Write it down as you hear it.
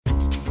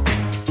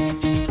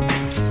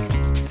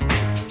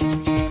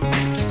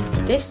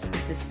This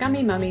is the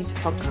Scummy Mummies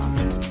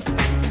podcast.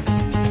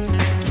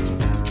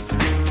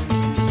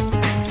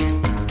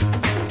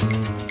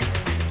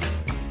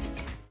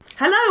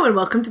 Hello and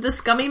welcome to the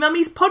Scummy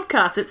Mummies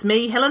podcast. It's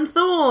me, Helen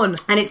Thorne.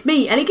 And it's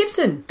me, Ellie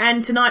Gibson.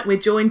 And tonight we're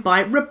joined by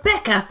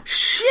Rebecca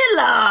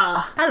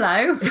Schiller.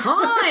 Hello.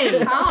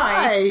 Hi.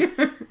 Hi.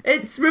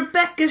 It's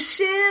Rebecca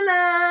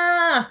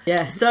Schiller.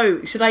 Yeah.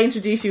 So, should I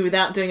introduce you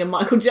without doing a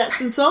Michael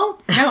Jackson song?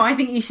 No, I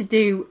think you should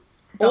do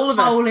the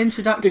whole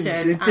introduction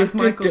as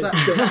Michael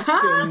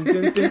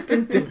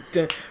Jackson.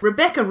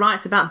 Rebecca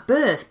writes about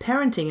birth,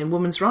 parenting and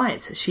women's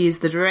rights. She is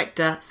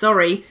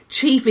the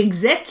chief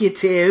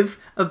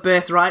executive of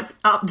Birth Rights.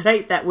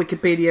 Update that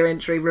Wikipedia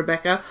entry,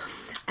 Rebecca.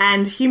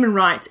 And human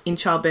rights in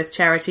childbirth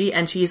charity.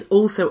 And she is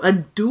also a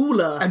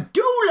doula. A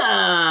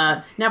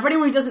doula! Now, for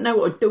anyone who doesn't know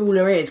what a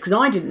doula is, because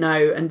I didn't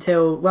know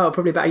until,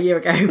 probably about a year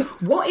ago,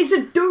 what is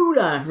a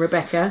doula,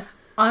 Rebecca?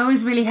 I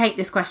always really hate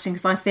this question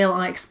because I feel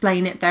I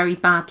explain it very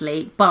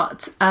badly,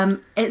 but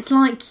it's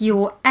like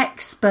your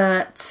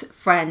expert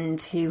friend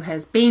who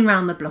has been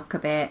round the block a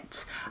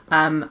bit,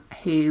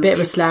 who Bit of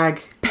a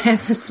slag.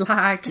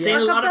 Seen a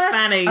lot of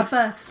fannies. A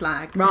birth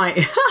slag. Right.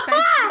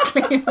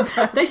 Basically, a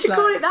birth They should slag.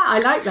 call it that. I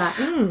like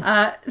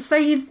that. So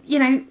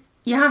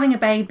you're having a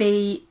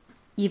baby,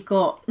 you've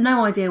got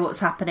no idea what's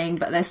happening,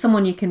 but there's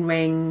someone you can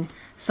ring,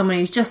 someone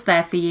who's just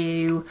there for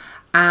you,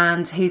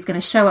 and who's going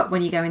to show up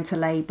when you go into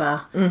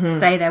labour,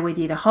 stay there with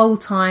you the whole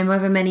time,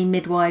 however many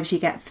midwives you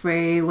get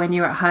through, when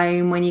you're at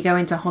home, when you go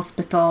into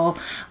hospital,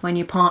 when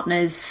your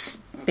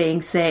partner's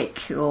being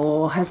sick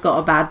or has got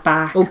a bad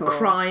back. Or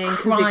crying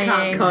because he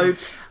can't cope.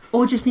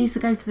 Or just needs to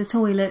go to the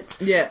toilet.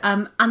 Yeah.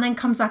 And then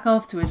comes back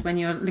afterwards when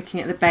you're looking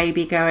at the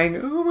baby going,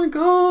 oh my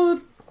God,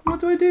 what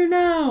do I do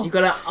now? You've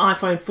got an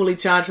iPhone fully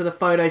charged for the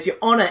photos. You're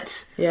on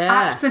it. Yeah.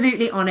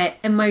 Absolutely on it.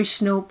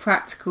 Emotional,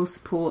 practical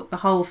support, the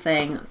whole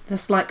thing.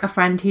 Just like a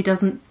friend who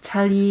doesn't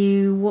tell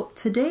you what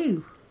to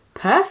do.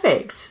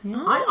 Perfect.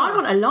 Yeah. I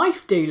want a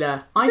life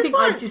doula.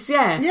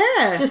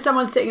 Yeah. Just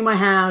someone sitting in my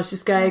house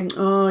just going,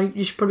 oh,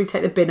 you should probably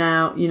take the bin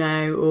out,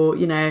 or,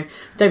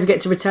 don't forget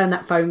to return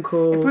that phone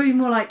call. Probably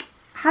more like,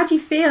 how do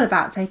you feel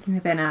about taking the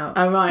bin out?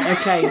 Oh, right,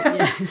 okay.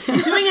 Yeah.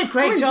 You're doing a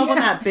great job on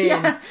that bin.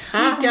 Yeah.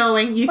 Keep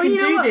going. You can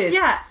do this.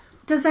 Yeah.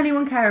 Does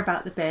anyone care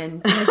about the bin?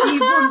 Do you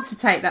want to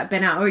take that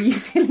bin out, or are you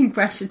feeling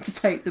pressured to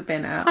take the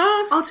bin out?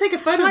 I'll take a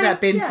photo of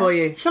that bin for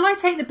you. Shall I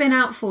take the bin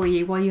out for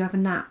you while you have a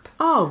nap?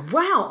 Oh,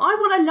 wow. I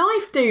want a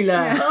life doula.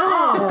 Yeah.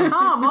 Oh,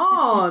 come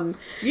on.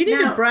 You need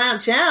to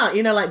branch out,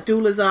 like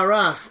doulas are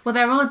us. Well,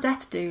 there are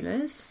death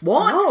doulas.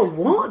 What? Oh,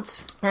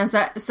 what? And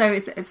so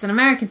it's an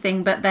American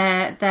thing, but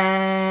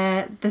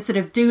the sort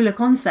of doula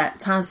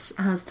concept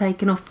has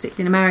taken off,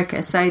 particularly in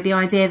America. So the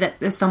idea that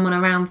there's someone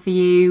around for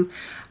you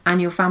and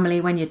your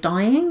family when you're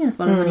dying, as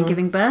well as when you're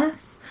giving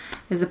birth,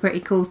 is a pretty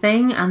cool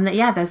thing. And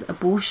there's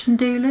abortion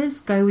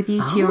doulas, go with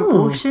you to your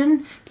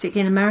abortion,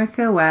 particularly in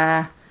America,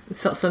 where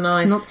it's not so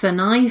nice. Not so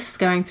nice,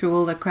 going through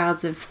all the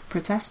crowds of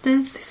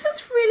protesters. This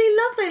sounds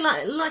really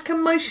lovely, like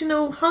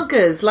emotional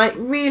huggers, like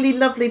really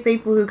lovely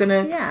people who are going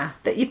to...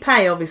 that you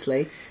pay,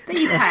 obviously. That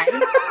you pay.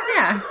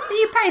 Yeah,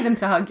 you pay them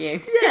to hug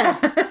you. Yeah,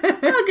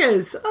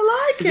 huggers.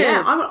 I like it.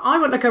 Yeah, I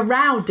want like a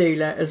row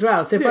doula as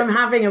well. So if I'm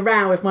having a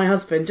row with my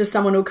husband, just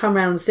someone will come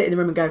around and sit in the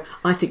room and go,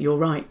 I think you're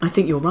right. I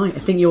think you're right. I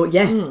think you're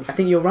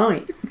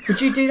right.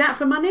 Would you do that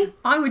for money?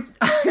 I would.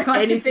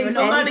 Anything for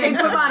money. Anything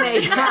for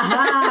money.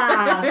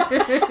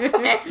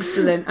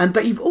 Excellent.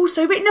 But you've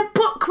also written a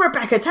book,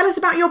 Rebecca. Tell us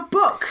about your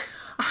book.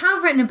 I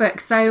have written a book,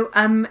 so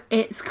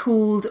it's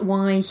called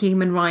Why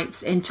Human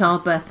Rights in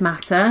Childbirth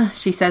Matter.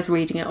 She says,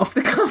 reading it off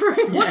the cover.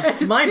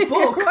 What's my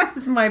book?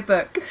 What's my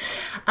book?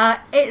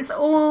 It's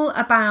all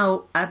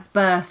about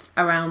birth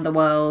around the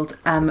world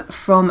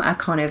from a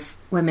kind of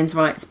women's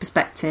rights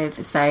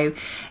perspective. So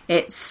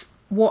it's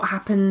what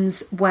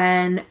happens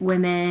when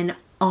women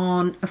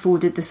aren't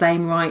afforded the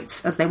same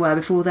rights as they were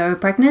before they were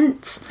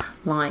pregnant,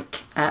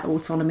 like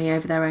autonomy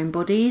over their own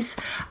bodies.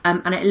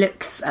 And it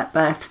looks at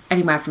birth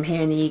anywhere from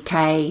here in the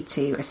UK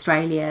to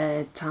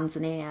Australia,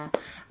 Tanzania,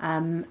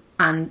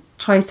 and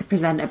tries to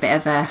present a bit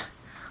of a,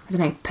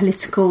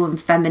 political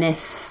and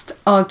feminist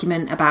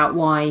argument about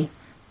why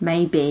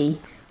maybe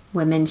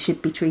women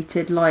should be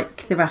treated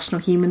like the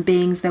rational human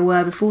beings they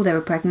were before they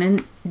were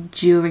pregnant,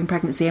 during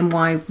pregnancy, and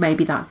why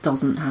maybe that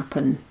doesn't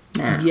happen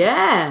now.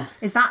 Yeah.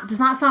 Does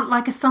that sound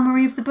like a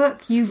summary of the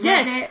book? You've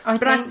read it, I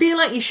think. I feel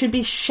like you should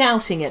be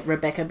shouting it,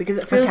 Rebecca, because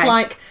it feels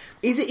like...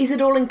 Is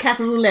it all in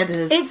capital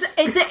letters? It's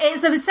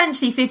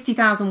essentially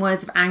 50,000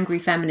 words of angry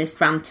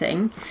feminist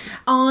ranting.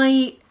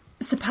 I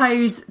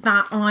suppose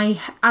that I,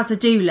 as a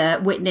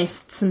doula,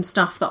 witnessed some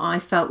stuff that I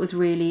felt was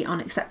really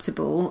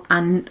unacceptable,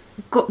 and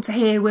got to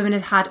hear women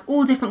had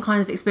all different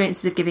kinds of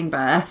experiences of giving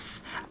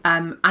birth,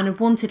 and had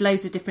wanted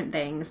loads of different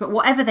things. But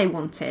whatever they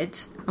wanted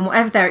and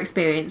whatever their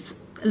experience,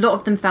 a lot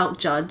of them felt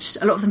judged.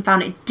 A lot of them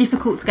found it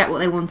difficult to get what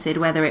they wanted,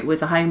 whether it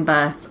was a home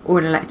birth or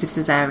an elective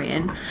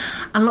caesarean.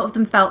 And a lot of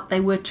them felt they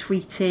were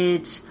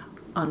treated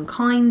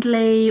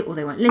unkindly, or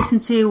they weren't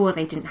listened to, or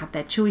they didn't have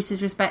their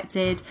choices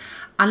respected.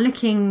 And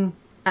looking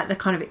at the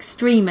kind of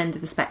extreme end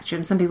of the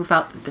spectrum. Some people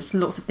felt that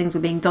lots of things were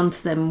being done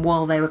to them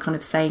while they were kind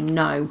of saying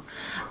no.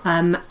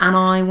 And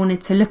I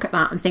wanted to look at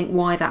that and think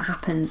why that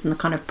happens, and the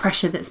kind of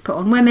pressure that's put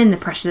on women, the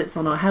pressure that's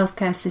on our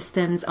healthcare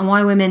systems, and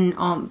why women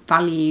aren't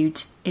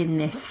valued in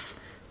this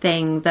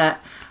thing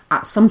that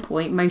at some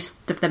point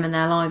most of them in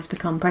their lives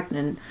become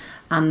pregnant,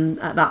 and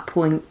at that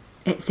point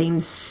it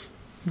seems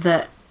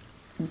that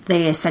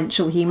the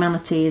essential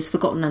humanity is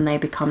forgotten and they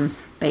become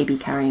baby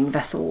carrying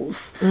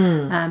vessels,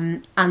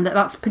 and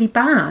that's pretty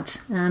bad.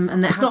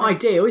 And it's not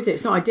ideal, is it?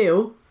 It's not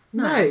ideal.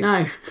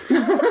 No.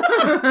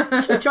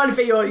 She's trying to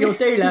be your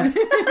doula.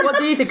 What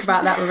do you think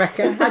about that,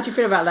 Rebecca? How do you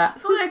feel about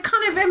that? Well,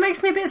 it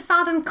makes me a bit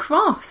sad and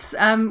cross,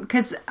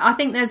 because I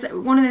think there's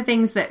one of the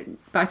things that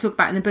I talk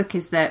about in the book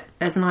is that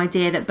there's an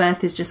idea that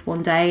birth is just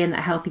one day and that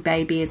a healthy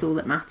baby is all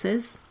that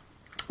matters.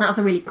 That's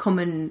a really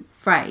common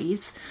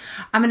phrase.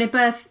 I mean, a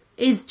birth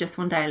is just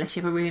one day unless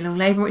you have a really long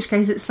labour, in which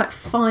case it's like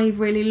 5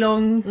 really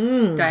long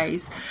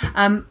days.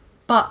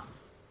 But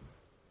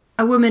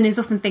a woman is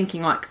often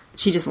thinking like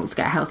she just wants to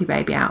get a healthy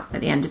baby out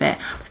at the end of it.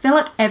 I feel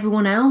like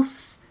everyone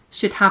else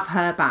should have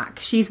her back.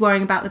 She's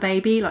worrying about the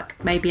baby,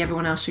 like maybe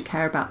everyone else should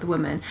care about the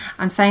woman.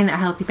 And saying that a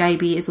healthy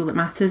baby is all that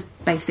matters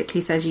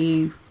basically says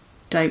you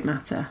don't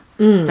matter.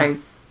 So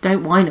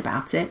don't whine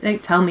about it.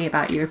 Don't tell me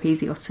about your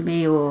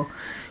episiotomy or,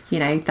 you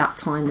know, that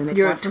time the midwife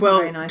you're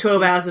at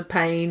 12 hours of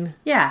pain.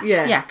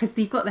 Yeah, because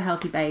you've got the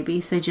healthy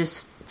baby, so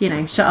just, you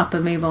know, shut up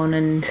and move on.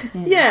 And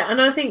yeah,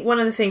 and I think one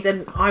of the things,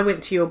 and I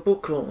went to your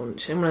book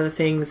launch, and one of the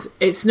things,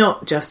 it's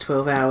not just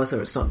 12 hours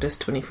or it's not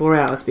just 24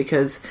 hours,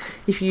 because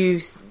if you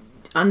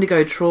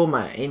undergo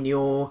trauma in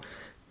your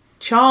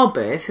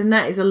childbirth, and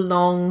that is a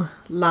long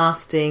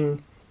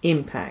lasting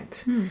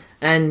impact.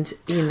 And,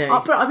 you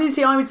know, but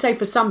obviously I would say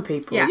for some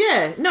people,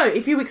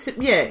 if you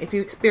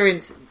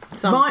experience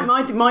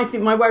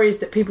something. My worry is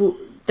that people,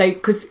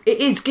 because it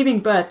is, giving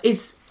birth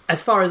is,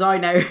 as far as I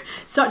know,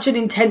 such an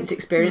intense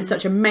experience,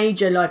 such a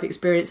major life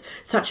experience,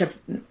 such a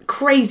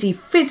crazy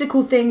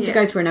physical thing to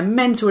go through, and a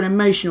mental and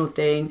emotional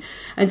thing.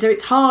 And so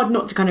it's hard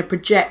not to kind of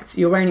project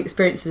your own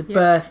experiences of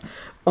birth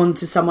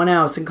onto someone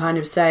else and kind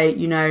of say,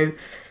 you know,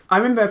 I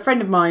remember a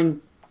friend of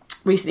mine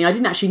recently, I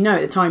didn't actually know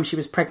at the time she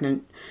was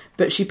pregnant,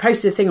 but she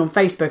posted a thing on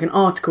Facebook, an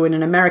article in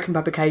an American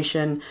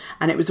publication,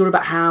 and it was all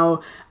about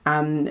how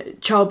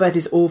childbirth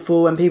is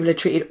awful and people are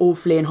treated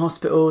awfully in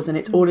hospitals and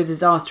it's all a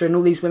disaster and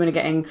all these women are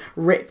getting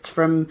ripped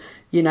from,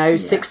 you know,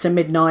 6 to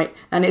midnight,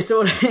 and it's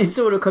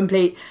all a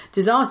complete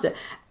disaster.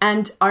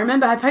 And I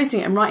remember her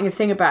posting it and writing a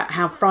thing about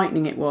how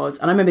frightening it was,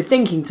 and I remember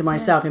thinking to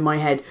myself in my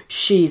head,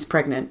 she's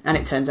pregnant, and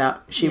it turns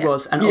out she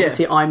was, and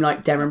obviously I'm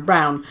like Derren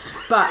Brown,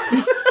 but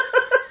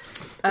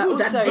also,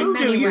 that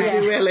voodoo you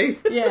do, Ellie.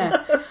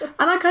 Yeah.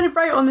 And I kind of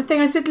wrote on the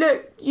thing, I said,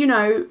 look, you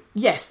know,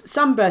 yes,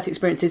 some birth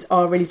experiences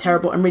are really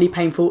terrible and really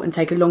painful and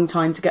take a long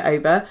time to get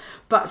over,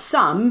 but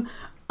some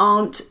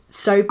aren't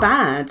so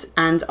bad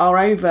and are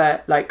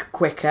over, like,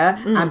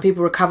 quicker, and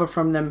people recover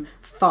from them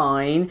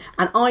fine.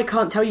 And I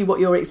can't tell you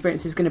what your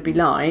experience is going to be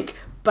like,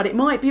 but it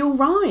might be all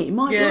right. It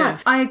might be all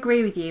right. I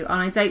agree with you, and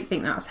I don't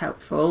think that's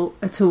helpful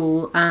at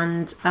all.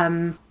 And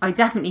I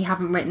definitely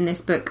haven't written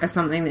this book as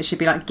something that should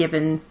be like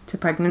given to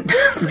pregnant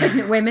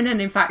women,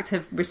 and in fact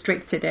have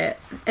restricted it.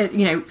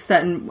 You know,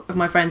 certain of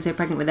my friends who are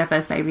pregnant with their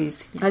first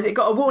babies. Has it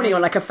got a warning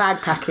on like a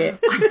fag packet?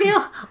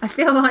 I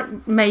feel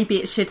like maybe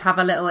it should have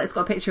a little. It's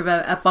got a picture of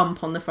a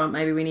bump on the front.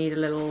 Maybe we need a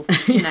little.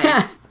 You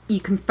know. You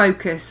can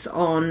focus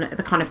on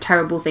the kind of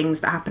terrible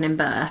things that happen in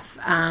birth,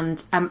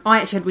 and I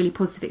actually had really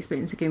positive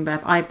experience of giving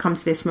birth. I've come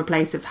to this from a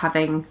place of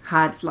having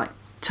had like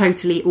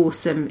totally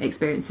awesome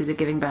experiences of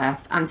giving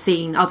birth and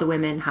seen other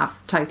women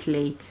have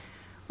totally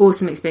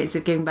awesome experiences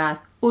of giving birth,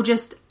 or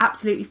just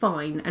absolutely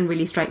fine and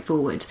really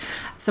straightforward.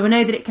 So I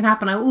know that it can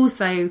happen. I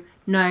also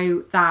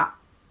know that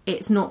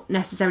it's not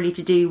necessarily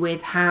to do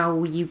with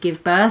how you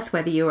give birth,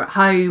 whether you're at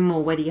home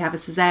or whether you have a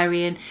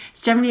cesarean.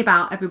 It's generally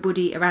about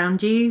everybody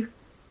around you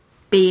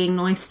being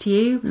nice to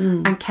you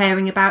and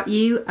caring about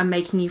you and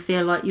making you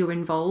feel like you're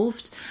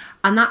involved.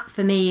 And that,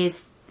 for me,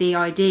 is the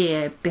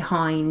idea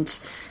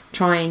behind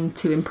trying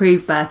to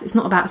improve birth. It's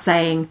not about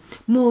saying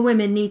more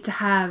women need to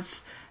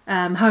have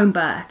home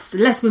births,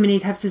 less women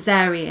need to have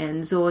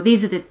cesareans, or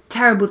these are the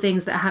terrible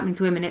things that are happening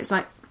to women. It's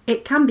like,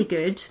 it can be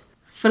good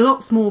for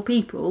lots more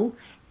people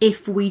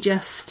if we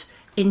just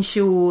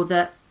ensure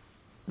that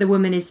the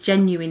woman is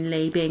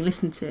genuinely being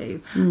listened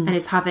to and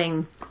is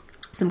having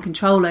some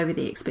control over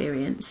the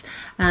experience,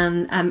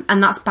 and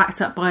that's backed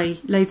up by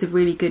loads of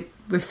really good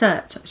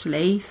research,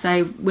 actually.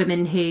 So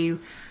women who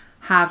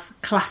have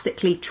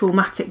classically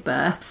traumatic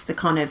births, the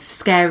kind of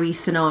scary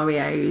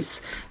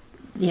scenarios,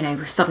 you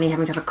know, suddenly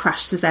having to have a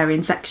crash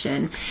cesarean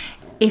section,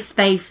 if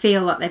they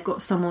feel like they've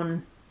got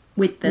someone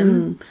with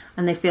them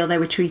and they feel they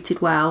were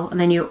treated well and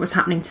they knew what was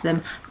happening to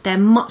them, they're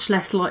much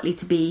less likely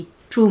to be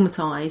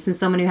traumatised than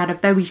someone who had a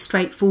very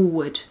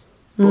straightforward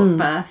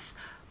birth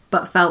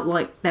but felt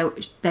like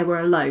they were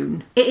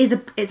alone. It's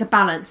a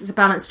balance. It's a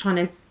balance trying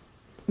to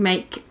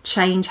make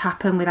change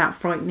happen without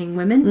frightening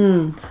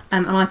women.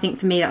 And I think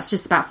for me that's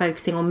just about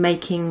focusing on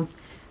making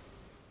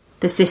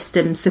the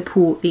system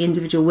support the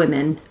individual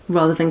women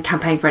rather than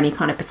campaign for any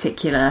kind of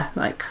particular,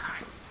 like,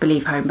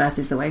 believe home birth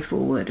is the way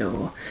forward,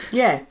 or...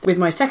 Yeah, with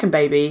my second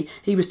baby,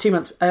 he was 2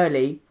 months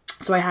early,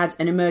 so I had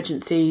an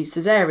emergency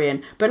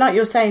cesarean. But like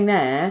you're saying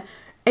there,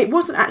 it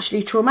wasn't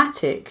actually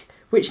traumatic,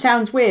 which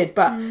sounds weird,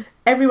 but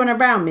everyone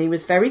around me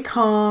was very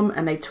calm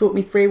and they talked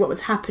me through what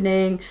was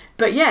happening.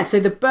 But yeah,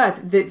 so the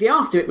birth, the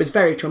after it was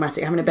very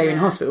traumatic. Having a baby in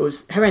hospital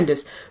was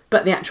horrendous.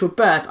 But the actual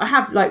birth, I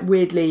have like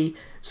weirdly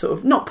sort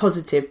of not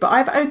positive, but I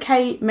have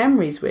okay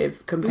memories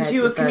with compared to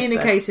you the were first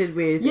communicated birth.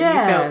 with. Yeah. And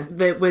you felt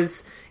that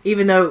was,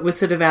 even though it was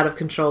sort of out of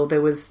control,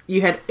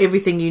 you had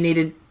everything you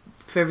needed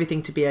for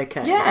everything to be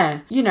okay. Yeah,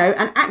 you know,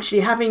 and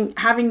actually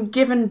having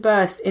given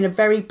birth in a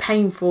very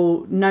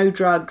painful, no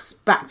drugs,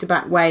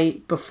 back-to-back way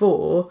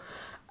before,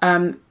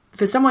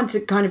 for someone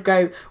to kind of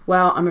go,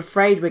 well, I'm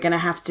afraid we're going to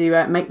have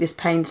to make this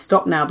pain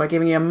stop now by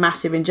giving you a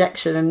massive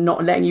injection and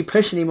not letting you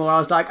push anymore. I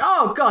was like,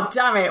 oh, God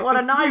damn it, what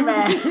a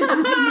nightmare.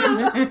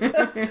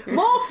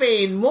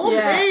 Morphine.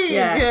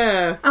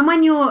 Yeah. And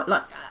when you're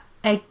like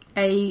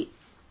a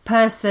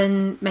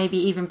person, maybe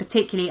even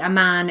particularly a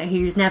man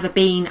who's never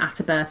been at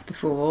a birth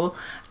before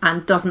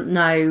and doesn't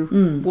know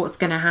what's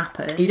going to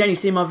happen. You'd only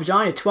seen my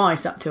vagina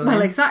twice up till then.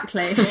 Well,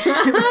 exactly.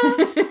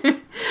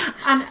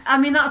 And I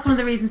mean, that's one of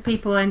the reasons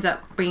people end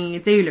up bringing a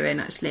doula in,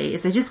 actually,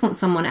 is they just want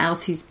someone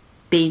else who's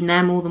been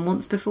there more than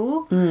once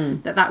before.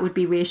 That would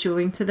be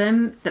reassuring to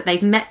them, that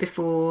they've met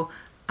before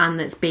and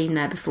that's been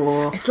there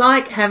before. It's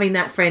like having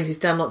that friend who's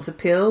done lots of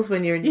pills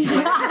when you're in...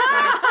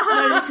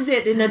 No, this is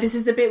it. No, this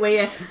is the bit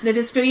where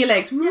just feel your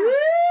legs. Woo!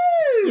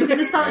 You're going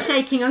to start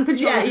shaking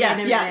uncontrollably in a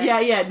minute.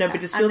 Yeah. No, but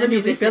just feel the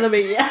music. Feel the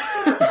music.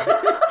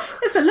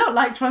 It's a lot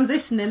like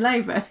transition in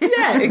labour.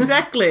 Yeah,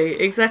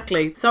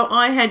 exactly. So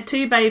I had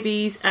 2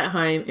 babies at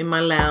home in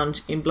my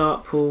lounge in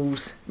blow-up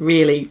pools.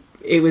 Really,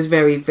 it was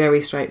very,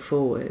 very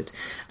straightforward.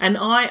 And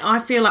I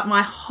feel like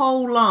my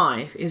whole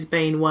life has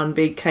been one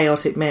big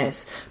chaotic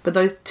mess. But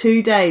those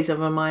 2 days of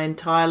my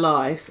entire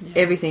life,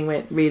 everything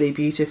went really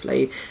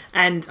beautifully.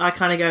 And I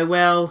kind of go,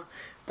 well,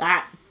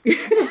 that's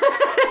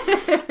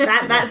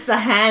the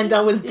hand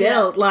I was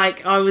dealt. Yeah.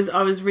 Like I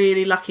was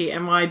really lucky,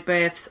 and my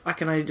births I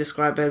can only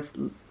describe as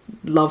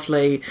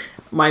lovely.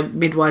 My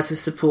midwives were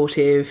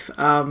supportive.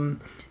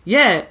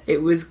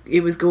 It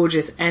was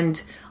gorgeous,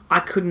 and I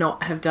could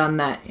not have done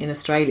that in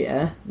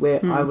Australia where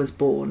I was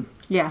born.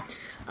 Yeah.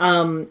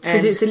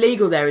 Because it's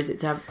illegal there, is it,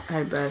 to have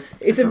home birth?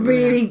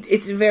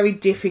 It's very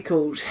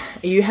difficult.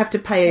 You have to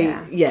pay.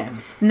 Yeah.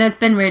 And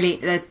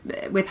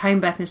with home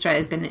birth in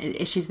Australia, there's been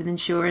issues with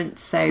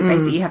insurance. So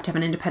basically, you have to have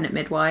an independent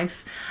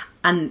midwife,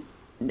 and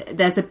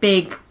there's a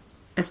big,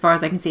 as far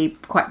as I can see,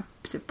 quite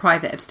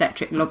private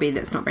obstetric lobby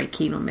that's not very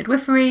keen on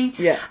midwifery.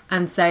 Yeah.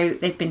 And so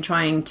they've been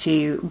trying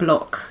to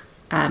block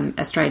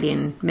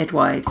Australian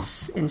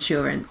midwives'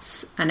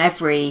 insurance, and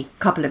every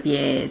couple of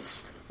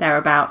years they're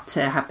about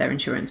to have their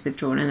insurance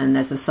withdrawn, and then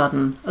there's a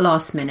sudden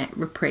last-minute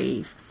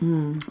reprieve.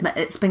 But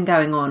it's been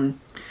going on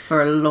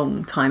for a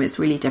long time. It's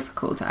really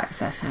difficult to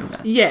access home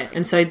birth. Yeah,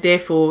 and so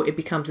therefore it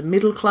becomes a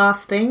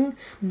middle-class thing,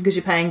 because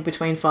you're paying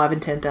between $5,000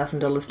 and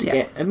 $10,000 to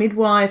get a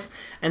midwife,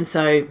 and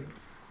so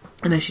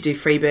unless you do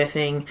free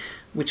birthing,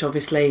 which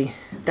obviously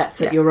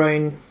that's at your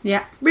own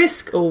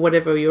risk or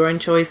whatever, your own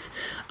choice.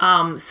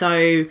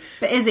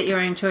 But is it your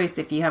own choice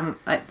if you haven't?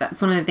 Like,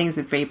 that's one of the things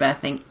with free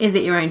birthing. Is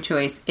it your own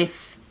choice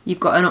if you've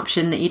got an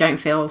option that you don't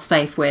feel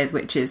safe with,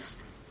 which is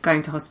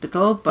going to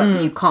hospital,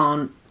 but you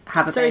can't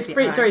have a baby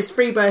at home? Is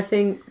free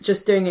birthing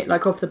just doing it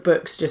like off the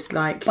books, just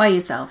like by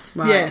yourself?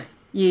 Right. Yeah,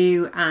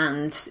 you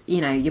and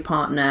your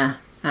partner.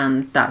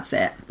 And that's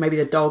it. Maybe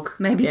the dog.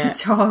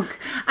 The dog.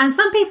 And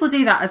some people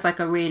do that as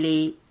like a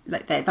really,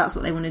 like that's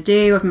what they want to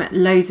do. I've met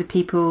loads of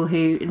people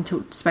spoken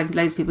to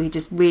loads of people who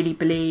just really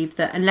believe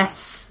that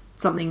unless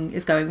something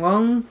is going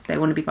wrong, they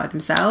want to be by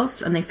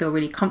themselves, and they feel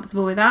really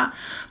comfortable with that.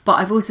 But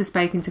I've also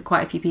spoken to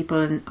quite a few people,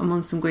 and I'm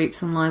on some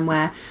groups online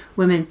where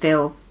women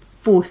feel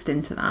forced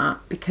into that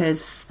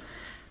because,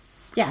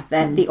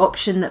 they're the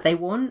option that they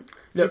want.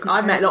 Look,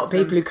 I've met a lot of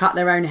people who cut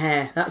their own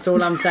hair. That's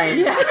all I'm saying.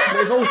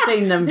 We've all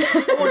seen them.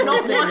 Or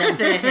not wash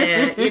their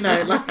hair,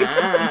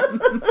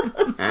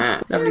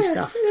 Lovely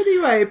stuff.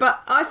 Anyway,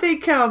 but I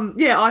think,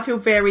 I feel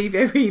very,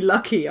 very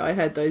lucky I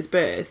had those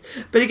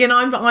births. But again,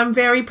 I'm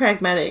very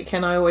pragmatic,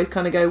 and I always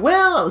kind of go,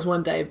 well, that was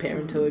one day of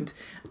parenthood,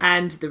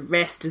 and the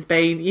rest has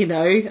been,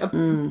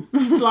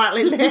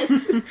 slightly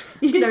less,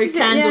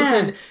 candles.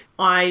 And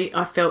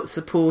I felt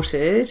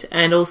supported,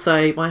 and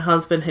also my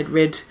husband had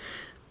read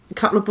a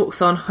couple of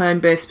books on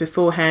home births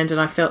beforehand, and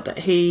I felt that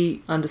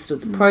he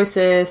understood the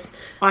process.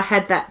 I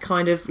had that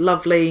kind of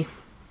lovely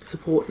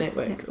support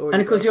network. And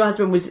of course, your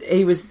husband was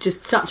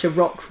just such a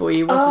rock for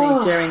you,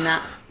 wasn't he, during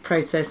that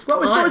process?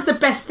 What was the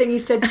best thing he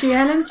said to you,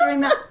 Helen,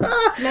 during that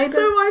labour?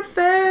 So my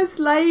first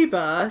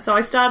labour, so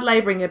I started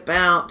labouring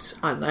about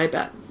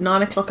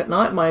 9 o'clock at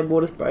night. My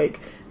waters broke.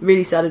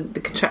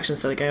 The contractions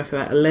started going for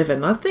about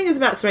 11. I think it was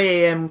about 3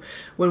 a.m.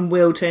 when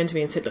Will turned to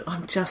me and said, look,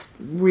 I'm just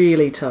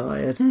really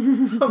tired.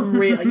 I'm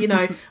really, and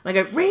I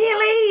go,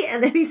 really?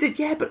 And then he said,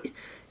 yeah, but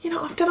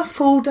I've done a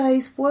full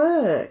day's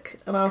work.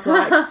 And I was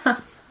like,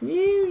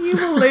 you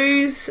will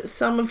lose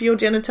some of your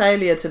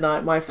genitalia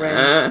tonight, my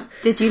friend.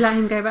 Did you let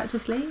him go back to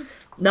sleep?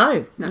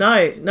 No,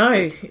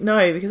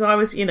 because I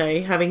was,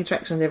 having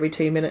contractions every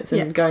 2 minutes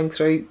and going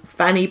through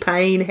fanny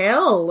pain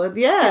hell. And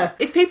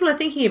if people are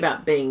thinking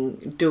about being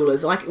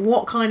doulas, like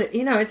what kind of,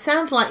 it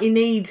sounds like you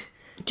need...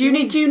 Do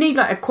you need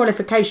like a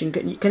qualification?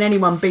 Can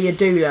anyone be a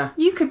doula?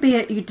 You could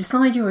be you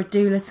decide you're a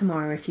doula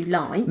tomorrow if you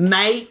like.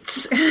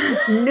 Mate,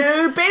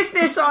 new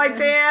business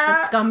idea.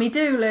 The scummy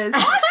doulas.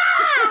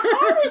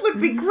 I think it would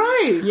be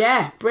great.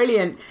 Yeah,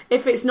 brilliant.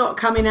 If it's not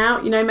coming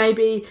out,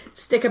 maybe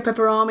stick a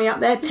pepperami up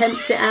there,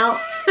 tempt it out.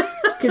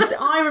 Because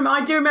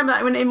I do remember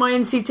that when in my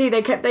NCT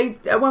they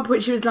at one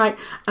point she was like,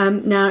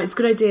 now it's a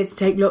good idea to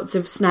take lots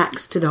of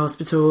snacks to the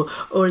hospital,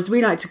 or as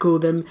we like to call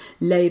them,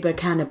 labour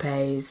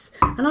canapes.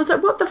 And I was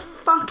like, what the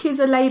fuck is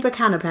a labour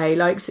canape?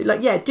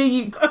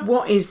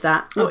 What is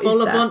that? What a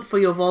vol-au-vent for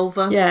your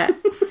vulva. Yeah.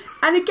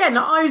 And again,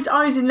 I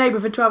was in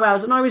labour for 12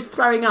 hours and I was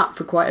throwing up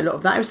for quite a lot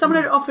of that. If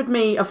someone had offered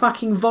me a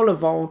fucking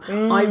vol-au-vent,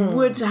 I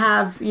would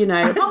have,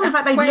 apart from the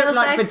fact they look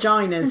like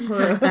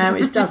vaginas,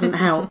 which doesn't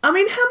help. I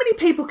mean, how many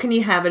people can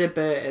you have at a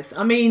birth?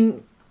 I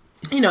mean,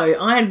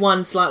 I had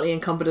one slightly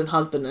incompetent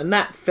husband and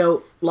that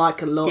felt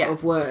like a lot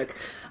of work.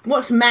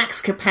 What's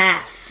max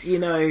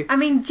capacity, I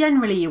mean,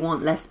 generally you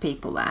want less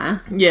people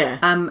there.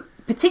 Yeah.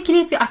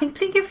 Particularly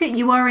if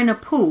you are in a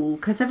pool,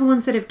 because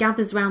everyone sort of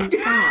gathers around the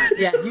side.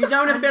 Yeah, you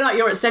don't want to feel like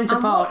you're at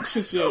Centre Park.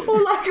 Watches you.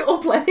 Or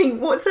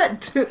playing, what's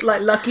that,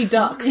 like Lucky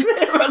Ducks?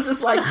 Everyone's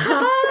just like...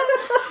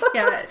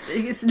 Yeah,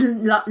 it's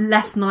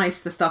less nice,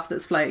 the stuff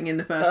that's floating in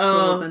the first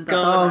pool than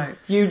God.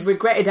 You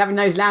regretted having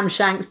those lamb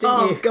shanks, didn't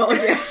you? Oh, God,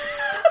 yeah.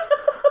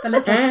 The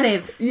little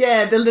sieve.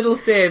 Yeah, the little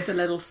sieve. The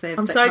little sieve.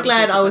 I'm so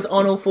glad I was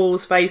on all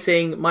fours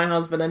facing my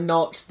husband and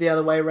not the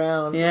other way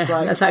around. Yeah,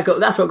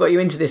 that's what got you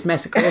into this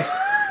mess, of course.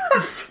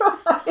 That's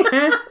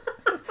right.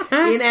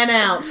 In and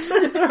out.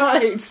 That's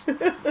right.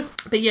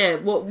 But yeah,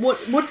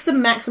 what's the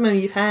maximum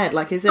you've had?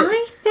 Like, is it?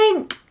 I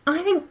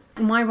think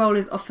my role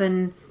is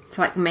often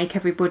to make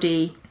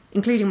everybody,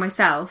 including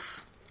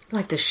myself,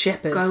 like the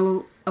shepherd,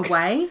 go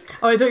away.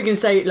 Oh, I thought you were going to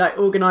say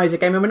organise a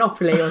game of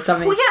Monopoly or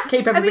something. Well, yeah,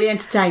 keep everybody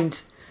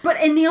entertained. But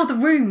in the other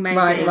room,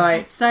 maybe.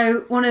 Right.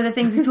 So one of the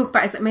things we talk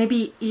about is that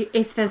maybe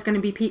if there's going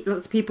to be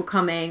lots of people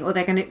coming, or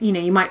they're going to,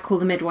 you might call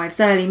the midwives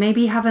early,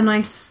 maybe have a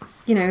nice,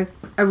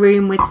 a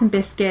room with some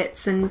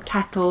biscuits and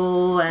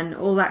kettle and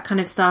all that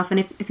kind of stuff. And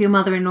if your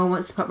mother-in-law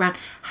wants to pop around,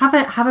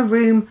 have a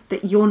room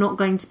that you're not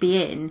going to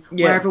be in,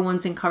 where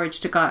everyone's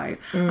encouraged to go.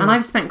 And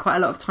I've spent quite a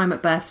lot of time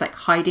at births,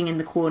 hiding in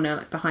the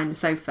corner, behind the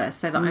sofa,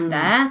 so that I'm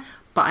there,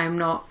 but I'm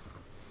not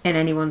in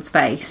anyone's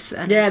face.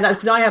 That's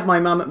because I had my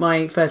mum at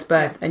my first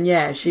birth,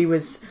 and she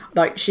was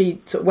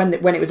she sort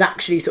of, when it was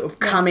actually sort of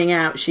coming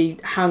out, she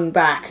hung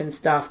back and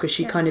stuff because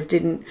she kind of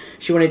didn't.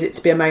 She wanted it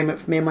to be a moment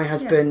for me and my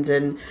husband,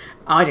 and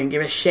I didn't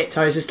give a shit.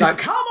 So I was just like,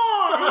 come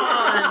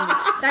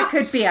on! That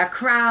could be a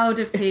crowd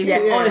of people.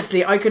 Yeah,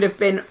 honestly, I could have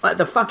been at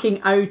the fucking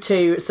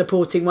O2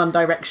 supporting One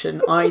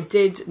Direction. I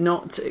did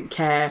not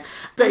care.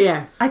 But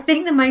yeah, I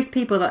think the most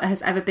people that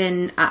has ever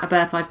been at a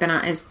birth I've been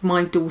at is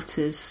my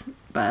daughter's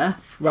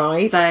birth.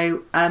 Right.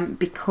 So,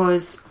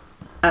 because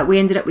we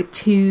ended up with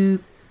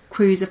 2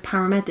 crews of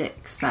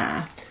paramedics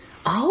there.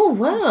 Oh,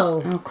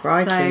 wow. Oh,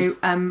 crikey.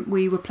 So,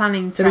 we were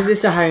planning to... So was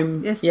this a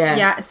home?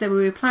 Yeah, so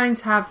we were planning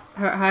to have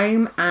her at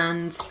home,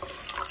 and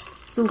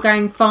it's all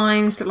going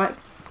fine, sort of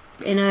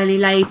in early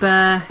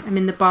labour. I'm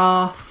in the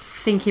bath,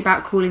 thinking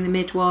about calling the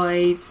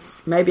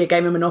midwives. Maybe a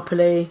game of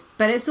Monopoly.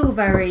 But it's all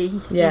very,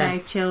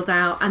 chilled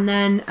out. And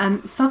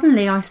then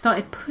suddenly I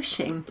started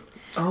pushing.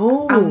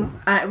 Oh.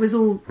 It was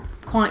all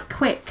quite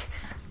quick,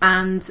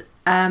 and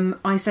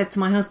I said to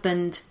my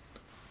husband,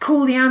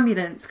 call the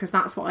ambulance, because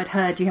that's what I'd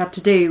heard you had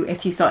to do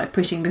if you started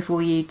pushing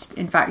before you'd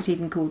in fact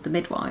even called the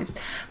midwives.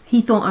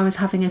 He thought I was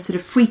having a sort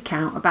of freak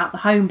out about the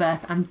home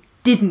birth and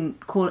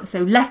didn't call it, so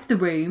left the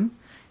room,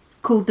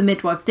 called the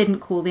midwives, didn't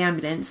call the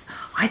ambulance.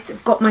 I'd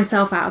got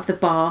myself out of the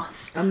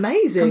bath,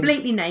 amazing,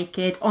 completely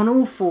naked, on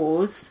all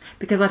fours,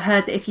 because I'd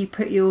heard that if you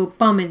put your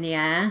bum in the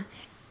air,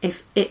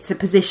 if it's a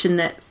position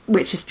that,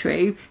 which is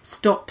true,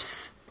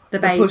 stops the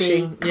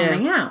baby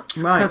coming out,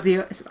 because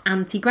it's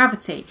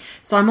anti-gravity.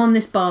 So I'm on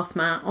this bath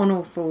mat on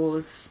all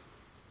fours.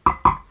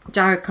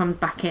 Jared comes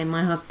back in,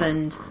 my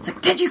husband. He's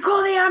like, did you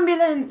call the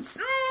ambulance?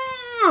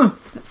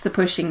 That's the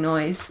pushing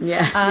noise.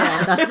 Yeah,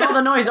 that's not the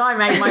noise I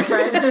make, my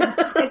friend.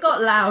 It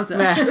got louder.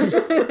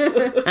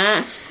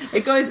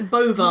 It goes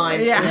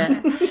bovine.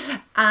 Yeah.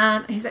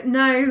 And he's like,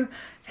 no,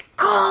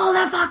 call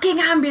the fucking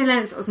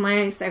ambulance. That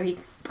was so he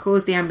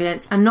calls the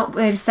ambulance, and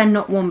they send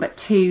not 1 but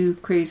 2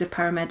 crews of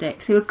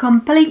paramedics who were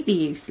completely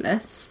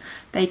useless.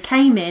 They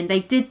came in,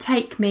 they did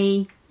take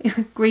me,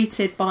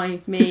 greeted by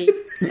me,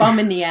 bum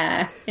in the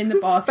air, in the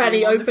bathroom,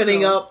 fanny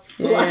opening up,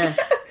 like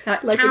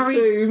a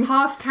tomb.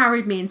 Half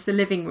carried me into the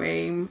living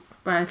room,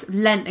 where I was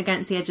leant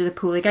against the edge of the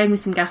pool. They gave me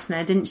some gas in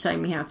there, didn't show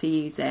me how to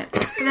use it,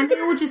 but then they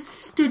all just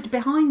stood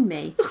behind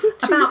me,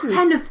 about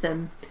 10 of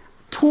them,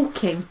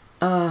 talking,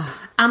 and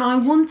I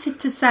wanted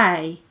to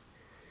say,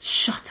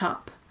 shut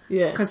up.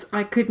 Yeah. Because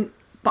I couldn't.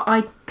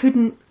 I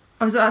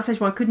was at that stage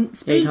where I couldn't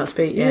speak. Yeah, you can't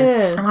speak,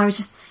 yeah. And I was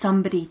just,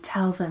 somebody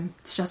tell them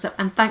to shut up.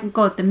 And thank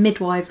God the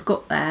midwives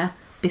got there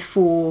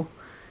before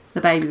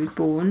the baby was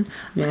born.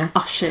 Yeah.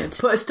 Ushered.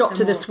 Put a stop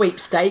to the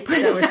sweepstake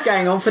that was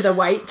going on for the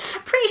wait.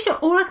 I'm pretty sure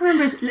all I can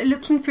remember is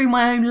looking through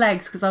my own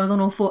legs because I was on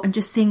all four and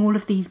just seeing all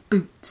of these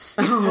boots.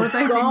 All of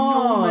those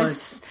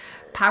enormous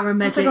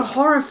paramedic It's like a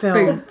horror film.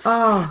 boots.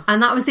 Oh.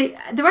 And that was it.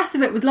 The rest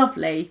of it was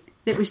lovely.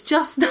 It was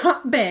just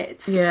that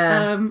bit.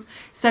 Yeah.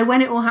 So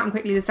when it all happened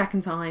quickly the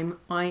second time,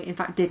 I in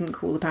fact didn't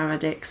call the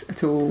paramedics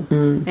at all.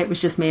 It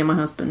was just me and my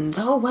husband.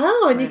 Oh,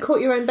 wow. And you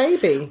caught your own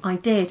baby. I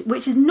did,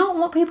 which is not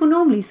what people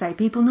normally say.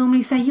 People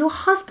normally say, your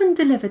husband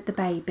delivered the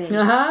baby.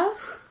 Uh-huh.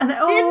 And It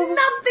had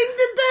nothing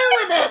to do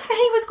with it.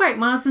 He was great.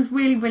 My husband's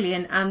really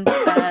brilliant, and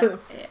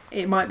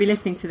it might be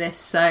listening to this,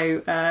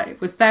 so it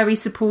was very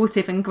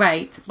supportive and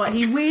great. But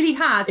he really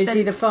had. Is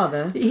he the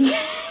father?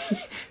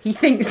 He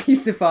thinks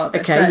he's the father.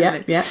 Okay,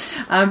 certainly. yeah.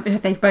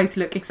 They both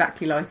look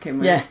exactly like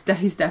him. Yeah.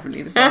 He's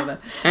definitely the father.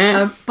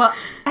 But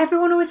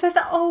everyone always says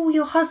that. Oh,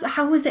 your husband.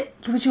 How was it?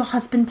 Was your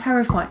husband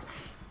terrified?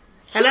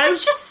 He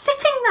was just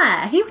sitting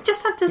there. He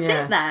just had to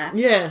sit there.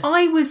 Yeah.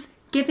 I was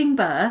giving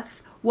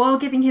birth while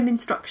giving him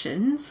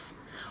instructions,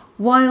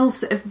 while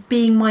sort of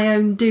being my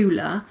own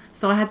doula.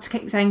 So I had to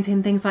keep saying to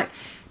him things like,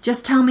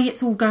 "Just tell me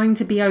it's all going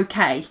to be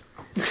okay."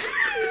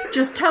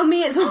 Just tell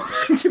me it's all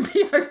going to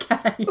be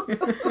okay.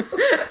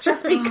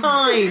 Just be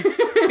kind.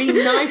 Be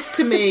nice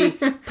to me.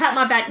 Pat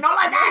my back. Not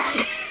like that.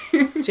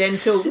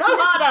 Gentle. No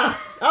harder.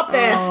 Up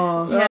there.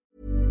 Yeah.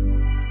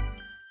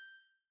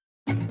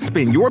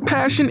 Spin your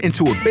passion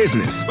into a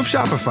business with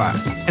Shopify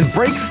and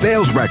break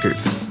sales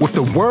records with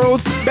the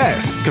world's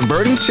best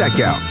converting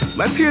checkout.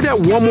 Let's hear that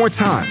one more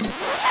time.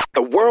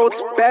 The world's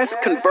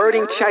best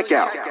converting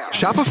checkout.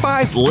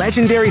 Shopify's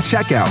legendary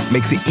checkout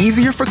makes it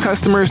easier for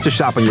customers to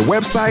shop on your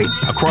website,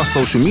 across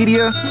social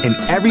media, and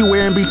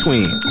everywhere in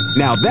between.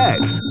 Now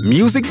that's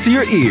music to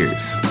your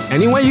ears.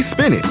 Any way you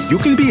spin it, you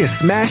can be a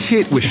smash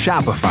hit with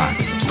Shopify.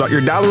 Start your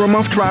 $1 a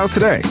month trial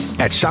today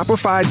at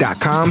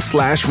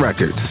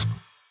shopify.com/records.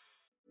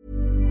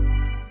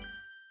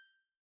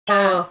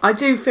 I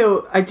do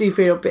feel a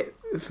bit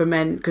for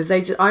men because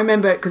I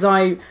remember because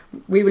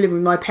we were living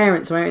with my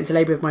parents when I went into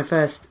labour with my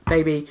first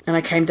baby, and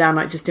I came down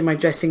like just in my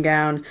dressing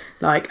gown,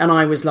 and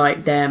I was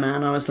like there,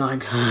 man. I was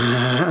like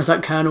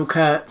Colonel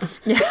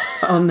Kurtz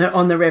on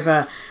the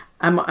river,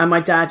 and my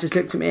dad just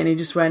looked at me and he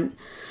just went,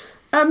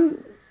 "Are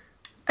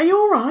you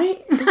all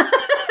right?"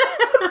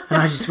 And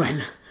I just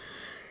went,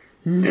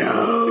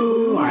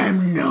 "No,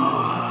 I'm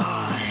not."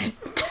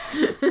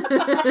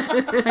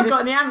 And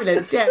got in the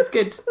ambulance. Yeah, it was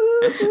good.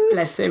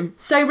 Bless him.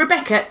 So,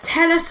 Rebecca,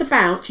 tell us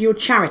about your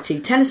charity.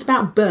 Tell us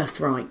about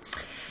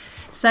Birthrights.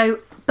 So,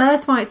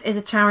 Birthrights is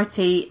a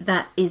charity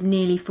that is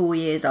nearly 4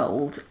 years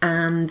old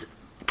and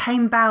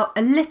came about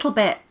a little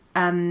bit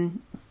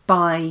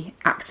by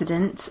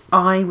accident.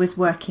 I was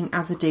working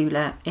as a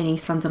doula in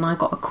East London. I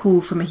got a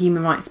call from a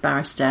human rights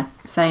barrister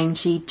saying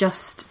she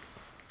just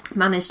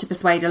managed to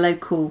persuade a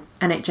local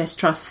NHS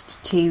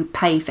trust to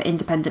pay for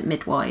independent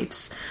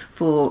midwives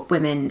for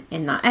women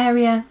in that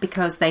area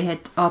because they had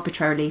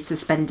arbitrarily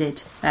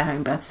suspended their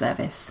home birth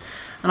service.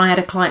 And I had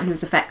a client who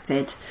was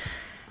affected.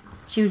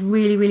 She was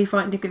really, really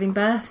frightened of giving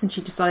birth, and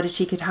she decided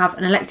she could have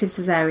an elective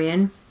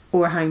caesarean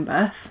or a home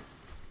birth.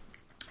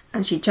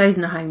 And she'd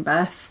chosen a home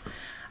birth,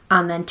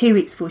 and then 2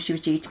 weeks before she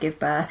was due to give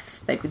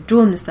birth, they'd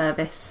withdrawn the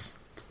service.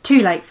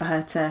 Too late for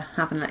her to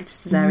have an elective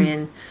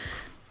caesarean.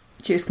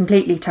 She was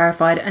completely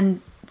terrified,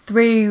 and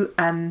through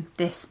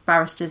this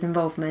barrister's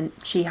involvement,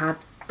 she had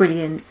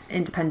brilliant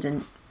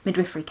independent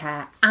midwifery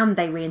care, and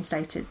they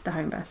reinstated the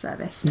home birth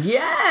service.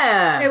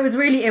 Yeah, it was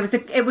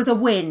a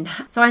win.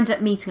 So I ended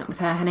up meeting up with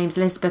her. Her name's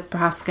Elizabeth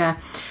Prohaska,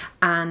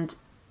 and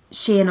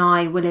she and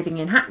I were living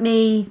in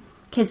Hackney.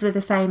 Kids were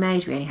the same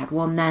age. We only had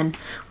one then.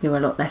 We were a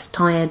lot less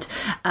tired.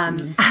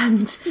 And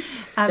the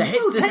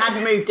hipsters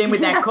hadn't moved in with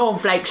their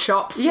cornflake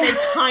shops. Yeah,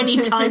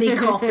 tiny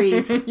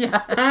coffees.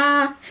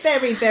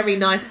 Very, very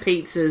nice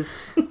pizzas.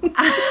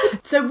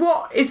 So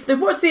what's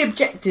the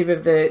objective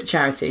of the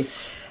charity?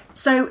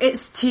 So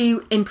it's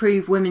to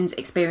improve women's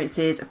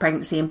experiences of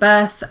pregnancy and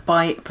birth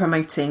by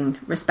promoting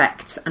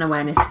respect and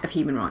awareness of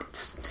human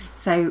rights.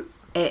 So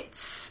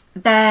it's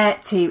there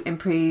to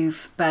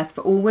improve birth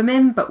for all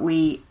women, but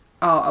we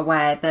are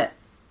aware that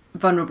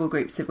vulnerable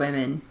groups of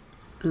women,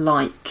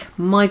 like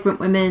migrant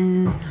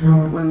women,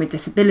 women with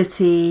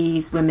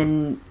disabilities,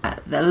 women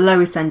at the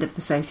lowest end of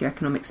the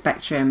socioeconomic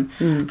spectrum,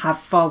 have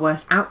far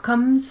worse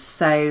outcomes.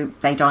 So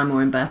they die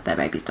more in birth, their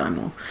babies die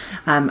more.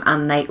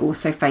 And they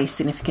also face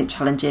significant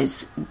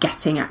challenges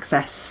getting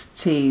access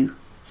to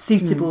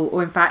suitable,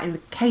 or in fact, in the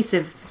case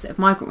of sort of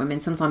migrant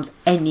women, sometimes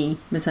any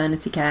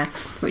maternity care,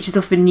 which is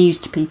often news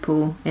to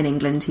people in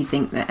England who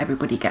think that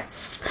everybody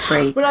gets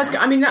free. Well,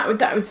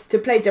 that was to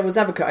play devil's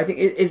advocate. I think,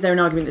 is there an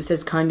argument that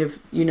says kind of,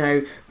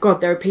 God,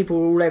 there are people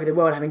all over the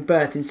world having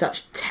birth in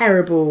such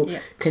terrible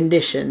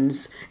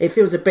conditions. It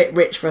feels a bit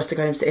rich for us to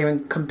kind of sit here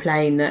and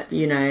complain that,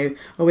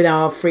 with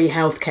our free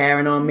healthcare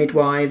and our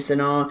midwives and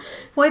our...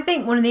 Well, I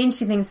think one of the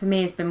interesting things for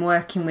me has been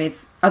working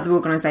with other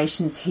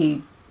organisations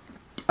who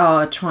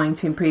are trying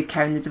to improve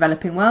care in the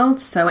developing world.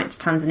 So I went to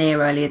Tanzania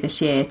earlier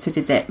this year to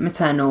visit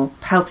maternal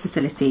health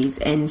facilities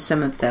in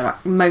some of the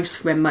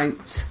most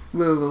remote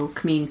rural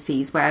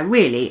communities where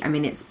really,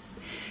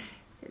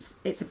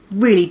 it's a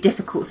really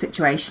difficult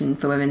situation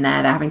for women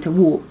there. They're having to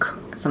walk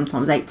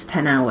sometimes 8 to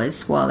 10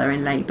 hours while they're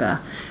in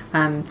labour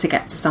to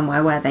get to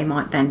somewhere where they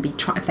might then be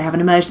if they have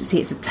an emergency,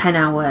 it's a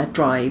 10-hour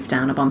drive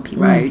down a bumpy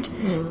road.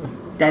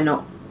 They're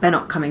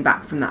not coming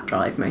back from that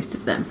drive, most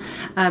of them.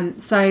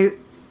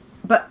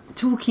 But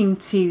talking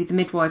to the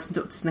midwives and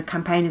doctors and the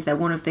campaigners there,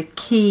 one of the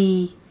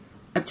key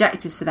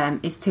objectives for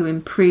them is to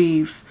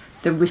improve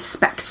the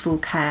respectful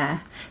care,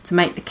 to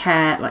make the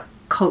care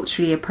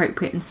culturally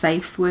appropriate and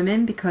safe for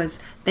women, because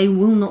they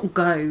will not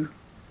go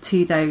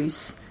to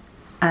those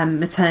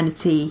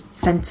maternity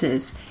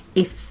centres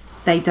if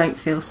they don't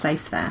feel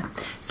safe there.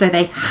 So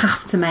they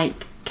have to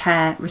make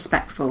care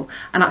respectful,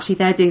 and actually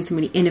they're doing some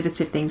really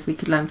innovative things we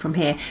could learn from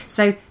here.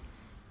 So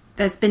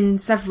there's been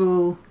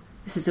several...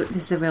 This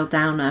is a real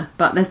downer,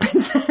 but there's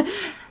been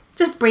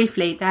just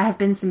briefly, there have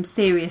been some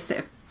serious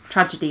sort of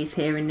tragedies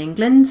here in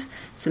England,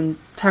 some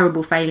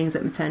terrible failings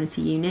at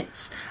maternity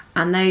units,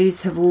 and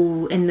those have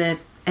all, in the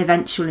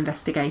eventual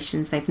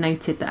investigations, they've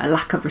noted that a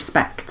lack of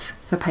respect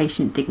for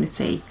patient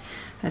dignity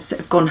has sort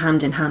of gone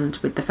hand in hand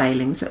with the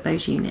failings at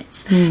those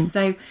units.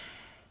 So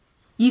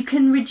you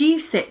can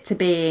reduce it to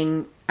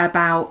being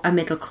about a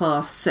middle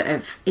class sort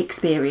of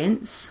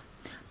experience,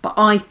 but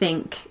I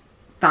think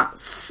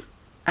that's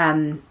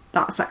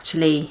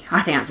actually,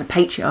 I think that's the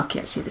patriarchy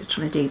actually that's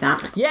trying to do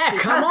that. Yeah,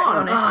 come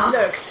on.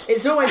 Look,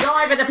 it's always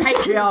either the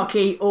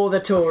patriarchy or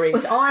the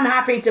Tories. I'm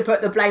happy to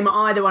put the blame at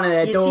either one of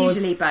their doors.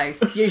 It's usually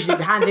both.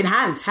 Usually hand in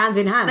hand.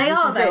 They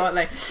are though, aren't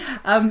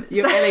they?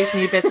 You're Ellie's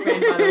new best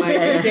friend, by the way.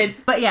 Yeah.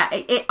 But yeah,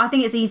 I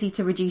think it's easy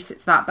to reduce it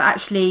to that, but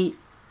actually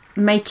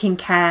making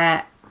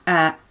care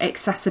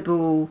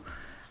accessible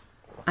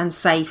and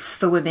safe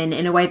for women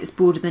in a way that's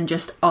broader than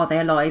just are they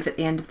alive at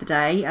the end of the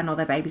day and are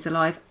their babies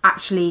alive,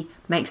 actually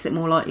makes it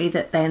more likely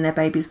that they and their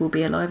babies will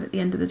be alive at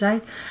the end of the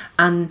day.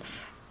 And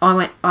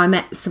I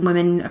met some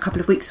women a couple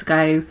of weeks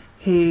ago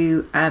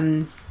who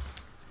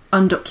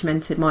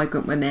undocumented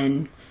migrant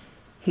women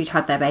who'd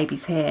had their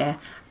babies here,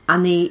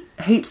 and the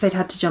hoops they'd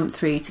had to jump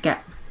through to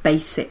get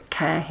basic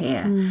care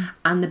here,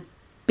 and the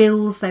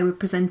bills they were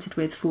presented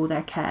with for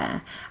their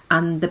care,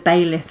 and the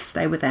bailiffs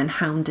they were then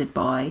hounded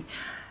by.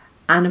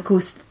 And of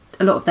course,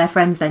 a lot of their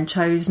friends then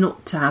chose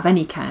not to have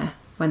any care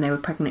when they were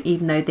pregnant,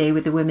 even though they were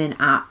the women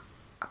at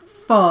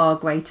far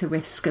greater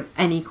risk of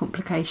any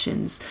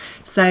complications.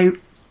 So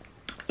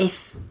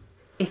if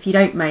you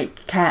don't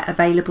make care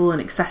available and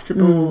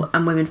accessible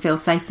and women feel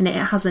safe in it,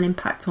 it has an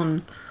impact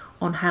on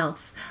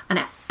health. And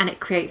it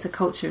creates a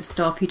culture of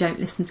staff who don't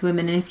listen to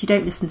women. And if you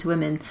don't listen to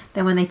women,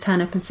 then when they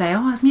turn up and say,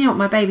 oh, you know what,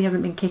 my baby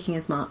hasn't been kicking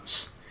as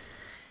much,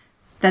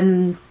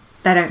 then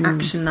they don't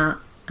action that.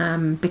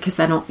 Because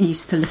they're not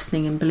used to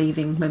listening and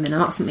believing women,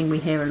 and that's something we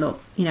hear a lot.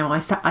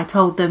 I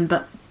told them,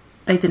 but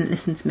they didn't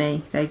listen to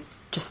me. They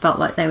just felt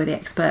like they were the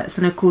experts.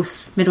 And of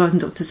course, midwives and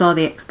doctors are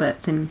the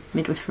experts in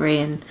midwifery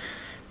and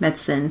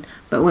medicine,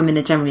 but women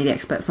are generally the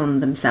experts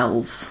on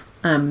themselves.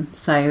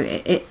 So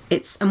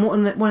it's and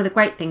one of the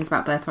great things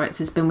about birth rights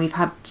has been we've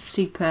had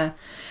super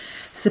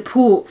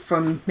support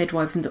from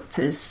midwives and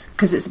doctors,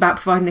 because it's about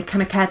providing the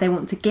kind of care they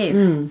want to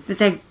give. That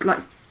they're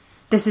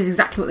this is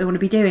exactly what they want to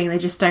be doing. They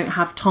just don't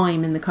have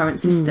time in the current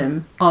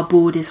system. Our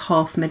board is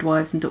half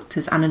midwives and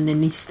doctors and an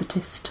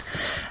anaesthetist,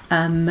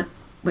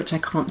 which I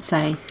can't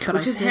say. But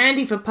which is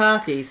handy for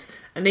parties.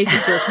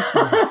 Anita's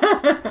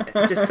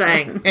just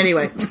saying.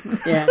 Anyway.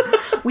 Yeah.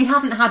 We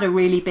haven't had a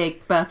really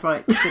big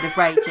birthright sort of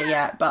rager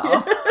yet, but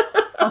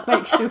I'll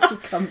make sure she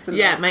comes along.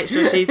 Yeah, make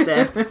sure she's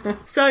there.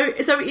 So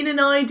in an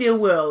ideal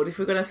world, if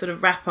we're going to sort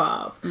of wrap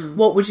up,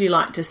 what would you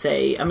like to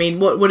see? I mean,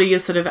 what are your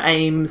sort of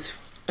aims,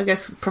 I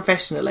guess,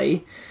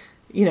 professionally?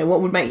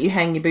 What would make you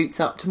hang your boots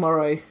up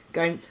tomorrow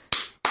going,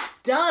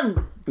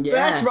 done,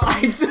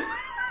 birthrights?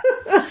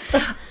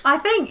 I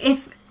think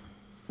if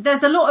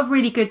there's a lot of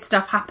really good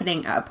stuff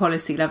happening at a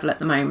policy level at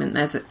the moment.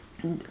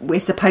 We're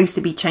supposed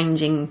to be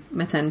changing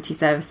maternity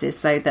services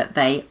so that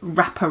they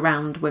wrap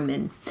around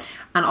women.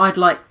 And I'd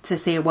like to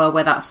see a world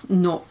where that's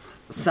not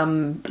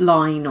some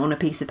line on a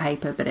piece of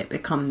paper, but it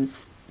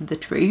becomes the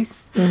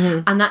truth.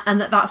 And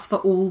that's for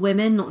all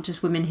women, not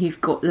just women who've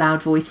got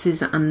loud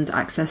voices and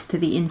access to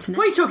the internet.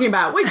 What are you talking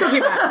about? What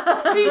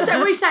are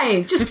you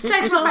saying? Just say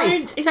it to my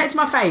face. Say it to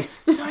my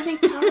face. Don't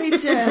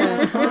encourage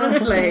her,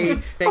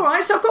 honestly. All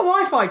right, so I've got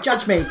Wi-Fi.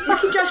 Judge me.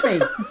 Fucking judge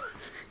me.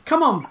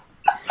 Come on.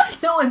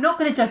 No, I'm not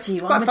going to judge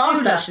you. Quite I'm a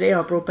fast, doula. actually,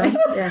 our broadband.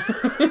 Yeah.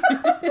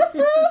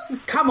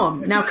 Come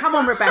on,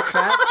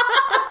 Rebecca.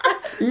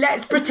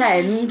 Let's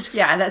pretend.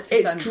 Yeah, let's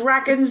pretend. It's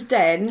Dragon's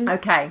Den.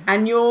 Okay.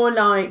 And you're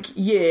like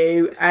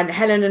you, and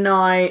Helen and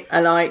I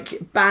are like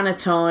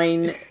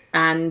Bannatyne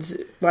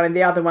and one of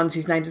the other ones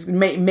whose name is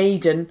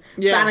Meaden.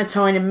 Yeah.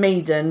 Bannatyne and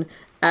Meaden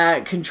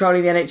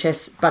controlling the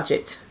NHS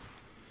budget.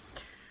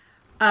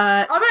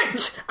 I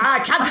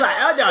cancel it.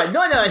 Oh,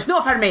 no, it's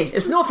not for me.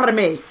 It's not for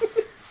me.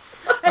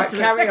 It's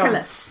carry on.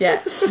 ridiculous. Yeah.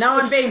 Now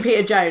I'm being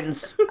Peter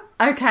Jones.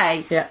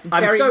 Okay. Yeah.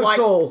 I'm Very so white.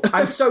 tall.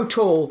 I'm so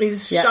tall.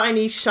 His Yeah.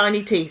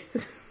 shiny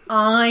teeth.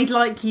 I'd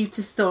like you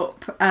to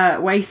stop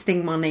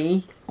wasting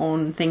money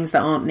on things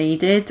that aren't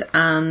needed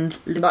and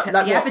look at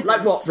the evidence.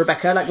 Like what,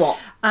 Rebecca? Like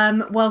what?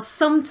 Well,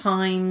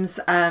 sometimes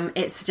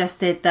it's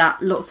suggested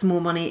that lots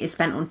more money is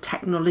spent on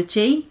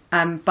technology,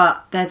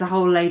 but there's a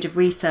whole load of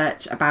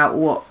research about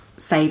what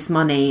saves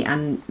money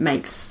and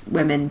makes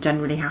women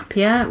generally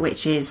happier,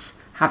 which is